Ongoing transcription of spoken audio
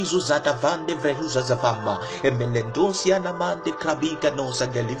Zuzada vande vrehuza zavama emelendosia namande krabiga nosa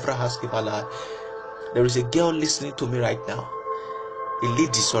gelivra haskibala. There is a girl listening to me right now. A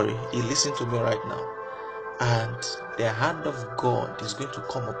lady, sorry, he listening to me right now. And the hand of God is going to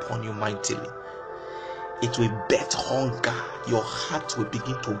come upon you mightily. It will birth hunger. Your heart will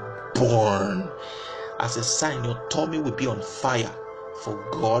begin to burn. As a sign, your tummy will be on fire for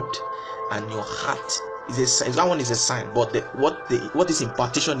God, and your heart that one is a sign. But what this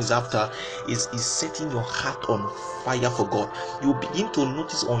impartation is after is setting your heart on fire for God. You begin to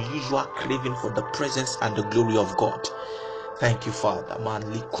notice unusual craving for the presence and the glory of God. Thank you, Father.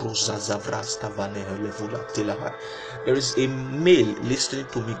 There is a male listening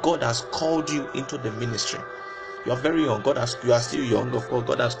to me. God has called you into the ministry. You are very young. You are still young, of course.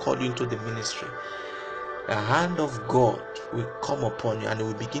 God has called you into the ministry. The hand of God will come upon you and it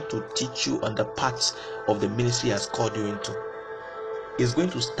will begin to teach you on the paths of the ministry He has called you into. It's going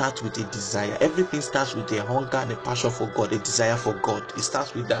to start with a desire. Everything starts with a hunger and a passion for God, a desire for God. It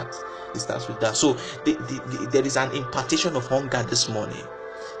starts with that. So there is an impartation of hunger this morning.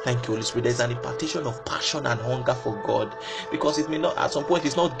 Thank you, Holy Spirit. There's an impartation of passion and hunger for God, because it may not, at some point,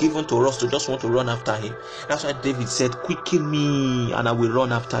 it's not given to us to just want to run after Him. That's why David said, "Quicken me, and I will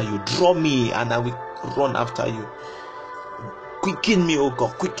run after you. Draw me, and I will run after you. Quicken me, oh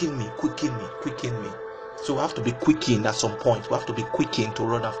God, quicken me, quicken me, quicken me." So we have to be quickened at some point. We have to be quickened to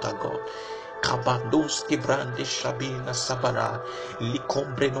run after God. Kabandos kebrande shabina sabara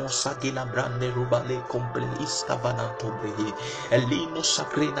likombre no sagila brande rubale kombre istavana tombre elino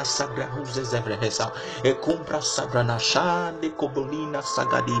sagrena sagra huze zevrehesa e kumbra sabrana shande kobolina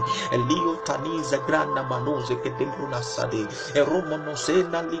sagadi elio taniza granda manoze kedembruna sade e romono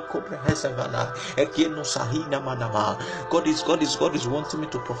sena likobre hesevana e kieno sahina manama. God is wanting me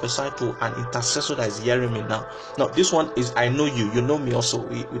to prophesy to an intercessor that is hearing me now. Now this one is, I know you know me also.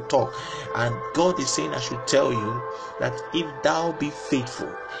 We talk, and God is saying I should tell you that if thou be faithful,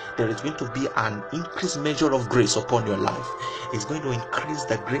 there is going to be an increased measure of grace upon your life. It's going to increase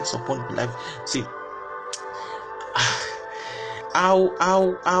the grace upon your life. See,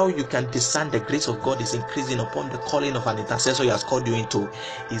 how you can discern the grace of God is increasing upon the calling of an intercessor He has called you into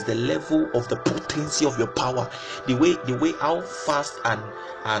is the level of the potency of your power, the way how fast and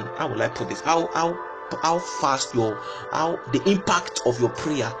how will I put this, how fast the impact of your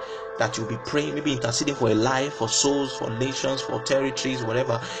prayer, that you'll be praying, maybe interceding for a life, for souls, for nations, for territories,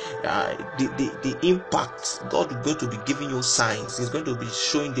 whatever. The impact, God is going to be giving you signs. He's going to be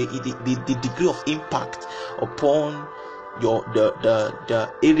showing the degree of impact upon the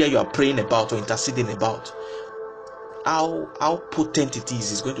area you are praying about or interceding about. How potent it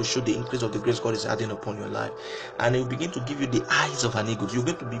is going to show the increase of the grace God is adding upon your life, and it will begin to give you the eyes of an eagle. You're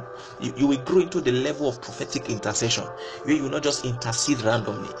going to be, you will grow into the level of prophetic intercession, where you will not just intercede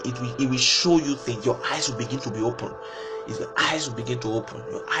randomly. It will show you things. Your eyes will begin to be open. Your eyes will begin to open.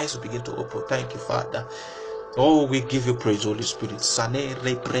 Your eyes will begin to open. Thank you, Father. Oh, we give you praise, Holy Spirit. Sane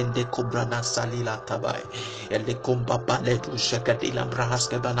reprende cobrana salila tabai. Ele comba paletu shakadila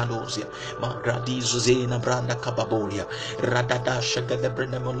brahaske bananosia. Magradi zuzena branda kababolia. Radada shakade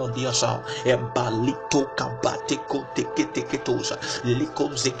brenda molondia sa. Embalito kabate ko teketosa. Liko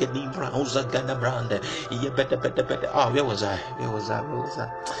zekeni brauza gana brande. Bete. Where was I?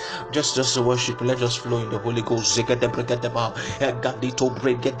 Just to worship. Let us flow in the Holy Ghost. Zekade bregadema. Gadito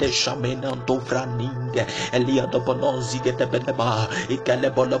bregade shamena dovraninge. Elia do bononzi get the beneba,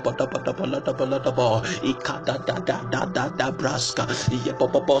 Ikalebola Bada Ikada da Braska,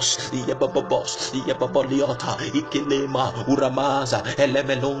 Yebobos, Yeboboliota, Ikilema, Uramaza,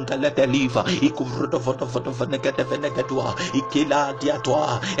 Elemelonga Leteliva, Ikumrudovonegadua, Ikila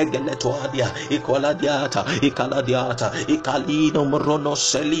diatua, Egeletoadia, Ikaladiata, Ikalino Morono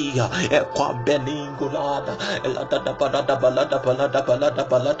Celia, Equa Beningulada, Elada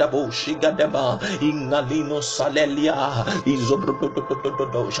Balada Bushigadema, Ingalino Salelia,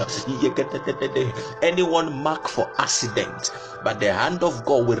 anyone marked for accident, but the hand of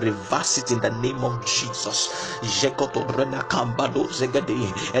God will reverse it in the name of Jesus.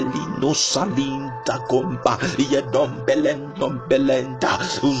 Elino Salinda Gomba, Yedombelenda,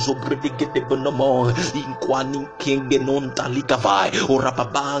 Uzobrigede Bonomo, Inquani King Genonta Likavai,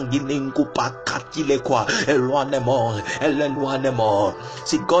 Urababangi Ningupa Katilekwa, Eluanemo.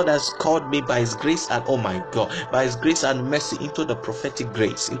 See, God has called me by His grace and oh my God, by His grace and mercy into the prophetic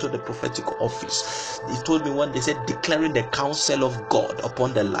grace, into the prophetic office. He told me one day, said, declaring the counsel of God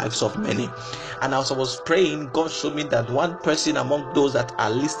upon the lives of many. And as I was praying, God showed me that one person among those that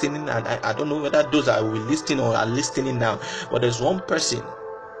are listening, and I don't know whether those that will listen or are listening now, but there's one person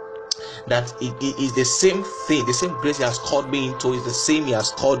that it is the same thing, the same grace He has called me into is the same He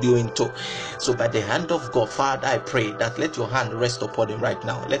has called you into. So by the hand of God, Father, I pray that let your hand rest upon him right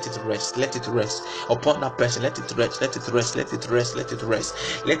now. Let it rest upon that person. Let it rest, let it rest, let it rest, let it rest,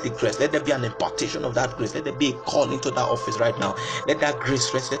 let it rest. Let there be an impartation of that grace. Let there be a call into that office right now. Let that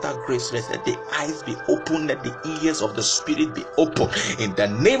grace rest, let that grace rest. Let the eyes be open, let the ears of the Spirit be open. In the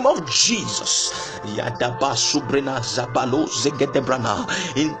name of Jesus. Yadaba subrena zabalo zegedebrana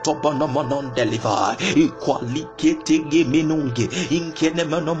intobonomonon deliver equally ketege menunge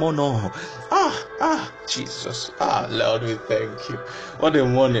inkenemonomono. Jesus. Lord, we thank you. What a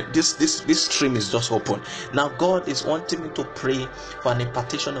morning. This stream is just open. Now God is wanting me to pray for an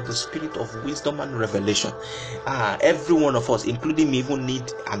impartation of the spirit of wisdom and revelation. Every one of us, including me, even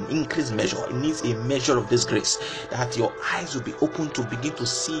need an increased measure. It needs a measure of this grace, that your eyes will be open to begin to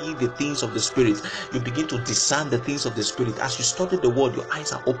see the things of the Spirit. You begin to discern the things of the Spirit. As you study the word, your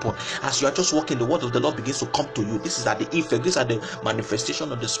eyes are open. As you are just walking, the word of the Lord begins to come to you. This is at the effect. These are the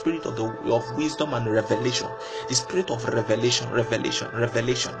manifestation of the spirit of wisdom and revelation. The spirit of revelation.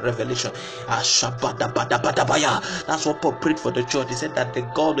 That's what Paul prayed for the church. He said that the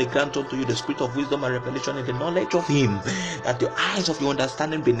God will grant unto you the spirit of wisdom and revelation in the knowledge of Him, that the eyes of your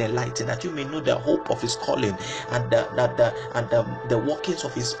understanding be enlightened, that you may know the hope of His calling and the workings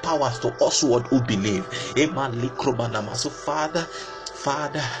of His powers to us who believe. So Father,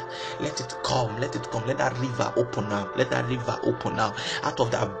 let it come. Let that river open now. Out of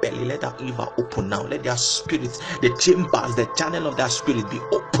that belly, let that river open now. Let their spirits, the chambers, the channel of their spirit be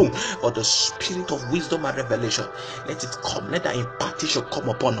open for the spirit of wisdom and revelation. Let it come. Let that impartation come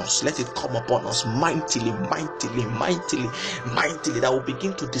upon us. Let it come upon us mightily. That will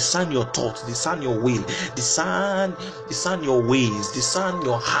begin to discern your thoughts, discern your will, discern your ways, discern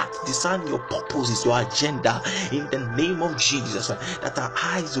your heart, discern your purposes, your agenda. In the name of Jesus, that our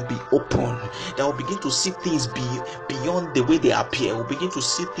eyes will be open, that will begin to see things beyond the way they appear. We'll begin to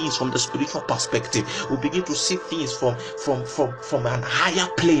see things from the spiritual perspective. We'll begin to see things from an higher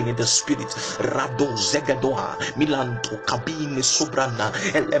plane in the spirit. Rado zegadoa milanto kabine sobrana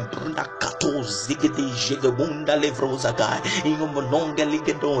elebrunda kato zigede jegebunda levrozaga ingomononga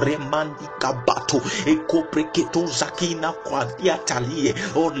ligedo remandi kabato ekopreketo zakina kwadia talie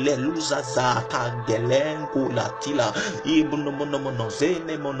oleluza za tagelengu latila ibunomonomono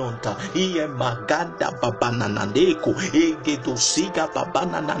zene mononta iye maganda babana nandeko egedo siga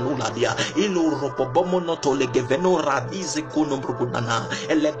babana nanuladia ilo robobomono tolegeveno radize kunombrunana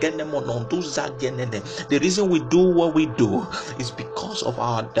elegene mononduza genene. The reason we do what we do is because of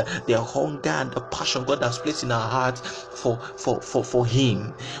the hunger and the passion God has placed in our hearts for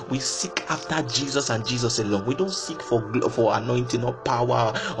Him. We seek after Jesus and Jesus alone. We don't seek for anointing or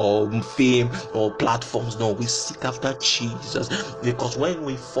power or fame or platforms. No, we seek after Jesus, because when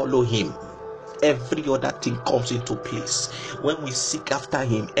we follow Him, every other thing comes into place. When we seek after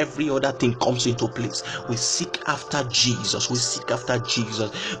Him, every other thing comes into place. We seek after Jesus.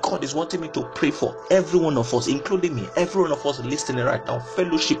 God is wanting me to pray for every one of us, including me, every one of us listening right now,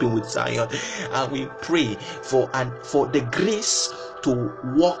 fellowshipping with Zion, and we pray for the grace to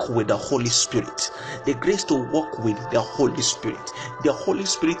walk with the Holy Spirit. The grace to walk with the Holy Spirit. The Holy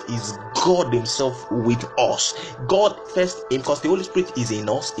Spirit is God Himself with us. God first, because the Holy Spirit is in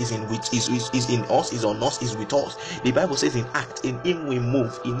us, is on us, is with us. The Bible says in Acts, in Him we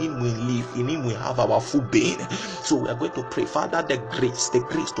move, in Him we live, in Him we have our full being. So we are going to pray, Father, the grace to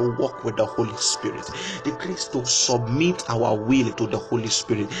walk with the Holy Spirit, the grace to submit our will to the Holy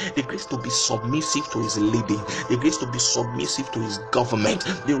Spirit, the grace to be submissive to His leading, the grace to be submissive to His government,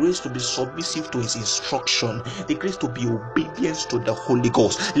 the grace to be submissive to His instruction, the grace to be obedience to the Holy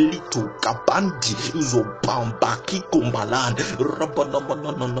Ghost. Litu kabandi izobambaki kumbalan.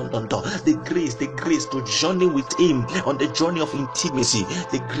 The grace to journey with Him on the journey of intimacy,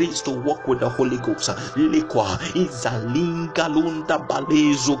 the grace to walk with the Holy Ghost. Lekwa izalinga lunda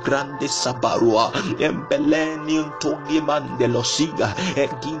balezo grande sabarua embeleni untogi mandelosiga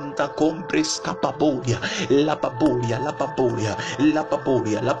erginta compres capaboria la baboria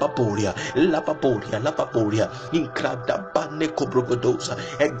incrada bane cobrogodosa.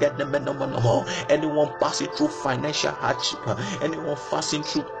 Anyone passing through financial hardship, anyone passing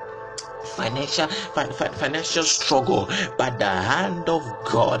through financial struggle, by the hand of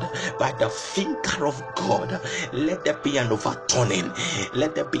God, by the finger of God, let there be an overturning. By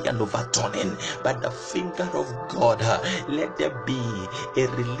the finger of God, let there be a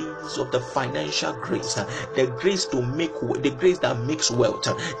release of the financial grace, the grace to make, the grace that makes wealth,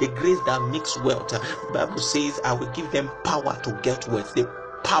 the grace that makes wealth. The Bible says, I will give them power to get wealth. The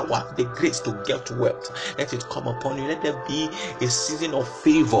power, the grace to get wealth, let it come upon you. Let there be a season of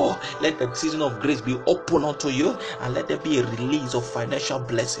favor. Let the season of grace be open unto you, and let there be a release of financial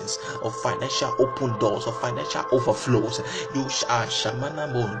blessings, of financial open doors, of financial overflows. You shall shamana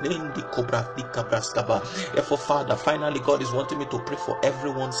molendi cobra braskaba. Therefore, Father, finally, God is wanting me to pray for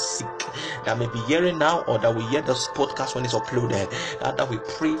everyone sick that may be hearing now, or that will hear this podcast when it's uploaded. That we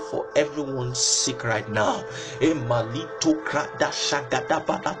pray for everyone sick right now. Emalito krada shagada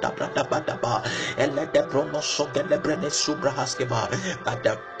badada brada badaba. Elede brono sogele brene subra haskeba. By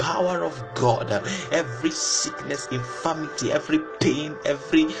the power of God, every sickness, infirmity, every pain,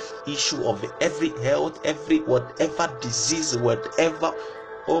 every issue of every health, every whatever disease, whatever.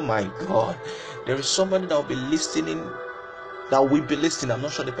 Oh my God, there is somebody that will be listening. I'm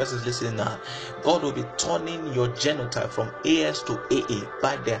not sure the person is listening now. God will be turning your genotype from AS to AA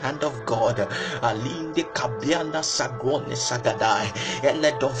by the hand of God. Alinde kabiana sagrone sagadai.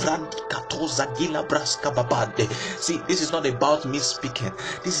 Ele dovrandi katoza gila braska babade. See, this is not about me speaking.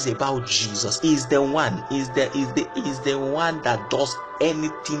 This is about Jesus. He is the one. He is the one that does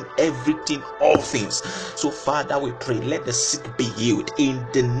anything, everything, all things. So Father, we pray, let the sick be healed in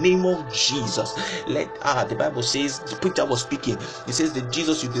the name of Jesus. Let the Bible says, the preacher was speaking, he says the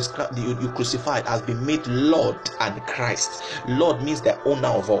Jesus you crucified has been made Lord and Christ. Lord means the owner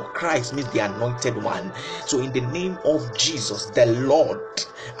of all, Christ means the anointed one. So in the name of Jesus, the Lord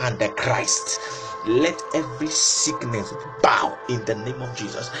and the Christ, let every sickness bow in the name of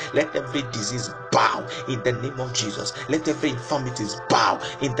Jesus. Let every disease bow in the name of Jesus. Let every infirmities bow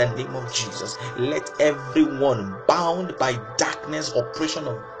in the name of Jesus. Let everyone bound by darkness, oppression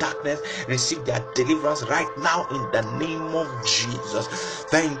of darkness, receive their deliverance right now in the name of Jesus.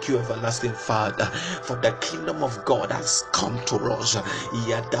 Thank you, everlasting Father, for the kingdom of God has come to us.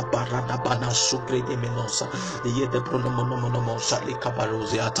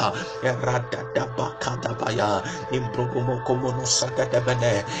 Bakadabaya imbrogomo komono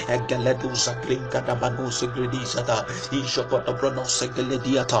sagadabane egeledu zaklinka dabanu segredisata ishopoto brono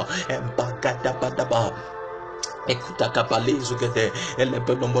segelediata embagadabadaba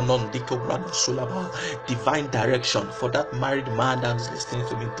divine direction for that married man that is listening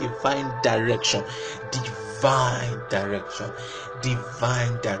to me. Divine direction.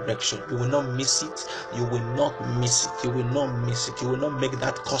 You will not miss it. You will not miss it. You will not miss it. You will not make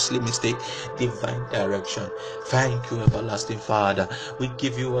that costly mistake. Divine direction. Thank you, everlasting Father. We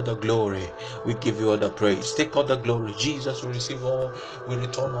give you all the glory. We give you all the praise. Take all the glory. Jesus will receive all. We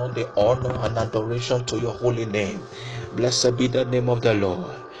return all the honor and adoration to your holy name. Blessed be the name of the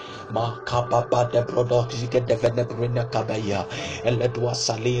Lord. Makababa de products get the venebrina cabaya, and let was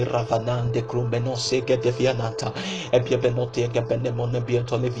sali ravanan de crumeno seke de fiananta, and piabenote gabenemon be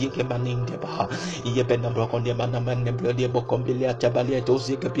tolivike maning de baha, yebenabrocon de manaman and bloody bocombilia tabalia to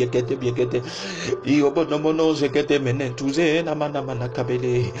get the biegate, iobonomonos get the menentuze, namanamana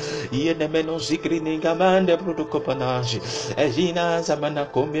cabele, yenemeno sikrining command de producopanage, Egina Zamana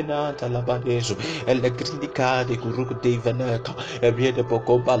combina talabadeso, and the critica de Guru de Veneca, and read the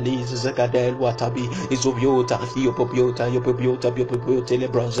Bocobali. Zakadel Watabi Isobiota, Iopobiota,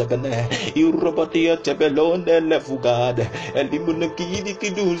 Lebronza Bene, Europatia Tebelone Lefugad, and Limunaki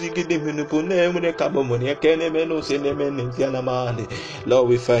Kiduzi Kidimunupune, Cabomonia, Kenemeno, Cinemen, and Tianamani. Lord,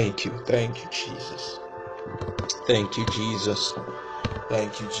 we thank you. Thank you, Jesus. Thank you, Jesus.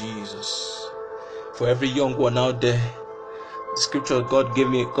 Thank you, Jesus. For every young one out there, the scripture God gave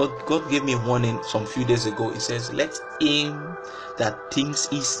me a warning some few days ago. It says, let him that thinks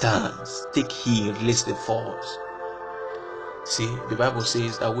he stands take heed lest he falls. See, the Bible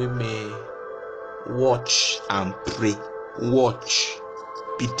says that we may watch and pray. Watch,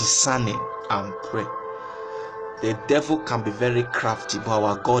 be discerning and pray. The devil can be very crafty, but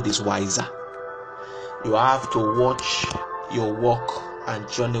our God is wiser. You have to watch your walk and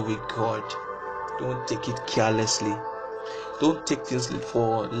journey with God. Don't take it carelessly. Don't take things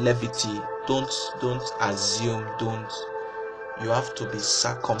for levity. Don't assume. You have to be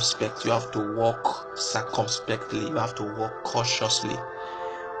circumspect. You have to walk circumspectly. You have to walk cautiously.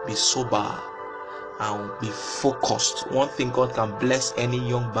 Be sober and be focused. One thing God can bless any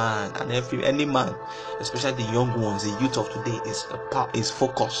young man and any man, especially the young ones, the youth of today, is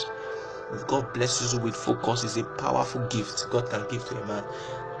focus. If God blesses you with focus, is a powerful gift God can give to a man.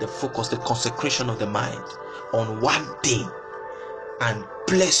 The focus, the consecration of the mind on one thing, and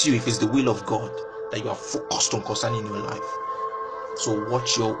bless you if it's the will of God that you are focused on concerning your life. So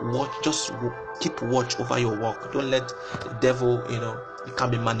just keep watch over your walk. Don't let the devil, it can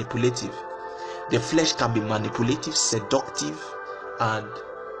be manipulative. The flesh can be manipulative, seductive, and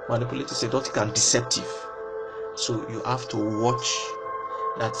deceptive. So you have to watch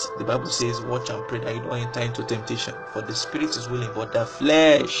That the Bible says, watch and pray that you don't enter into temptation. For the spirit is willing, but the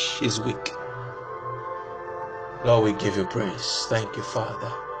flesh is weak. Lord, we give you praise. Thank you,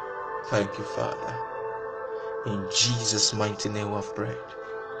 Father. Thank you, Father. In Jesus' mighty name we've prayed.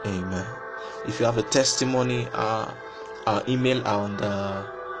 Amen. If you have a testimony, our email on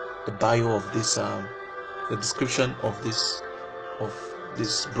the bio of this, the description of this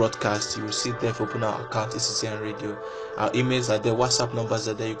broadcast, you will see there. Open our account, ECCN Radio. Our emails are there, WhatsApp numbers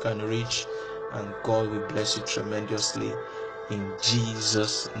are there. You can reach, and God will bless you tremendously. In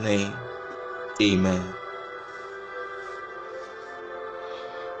Jesus' name, amen.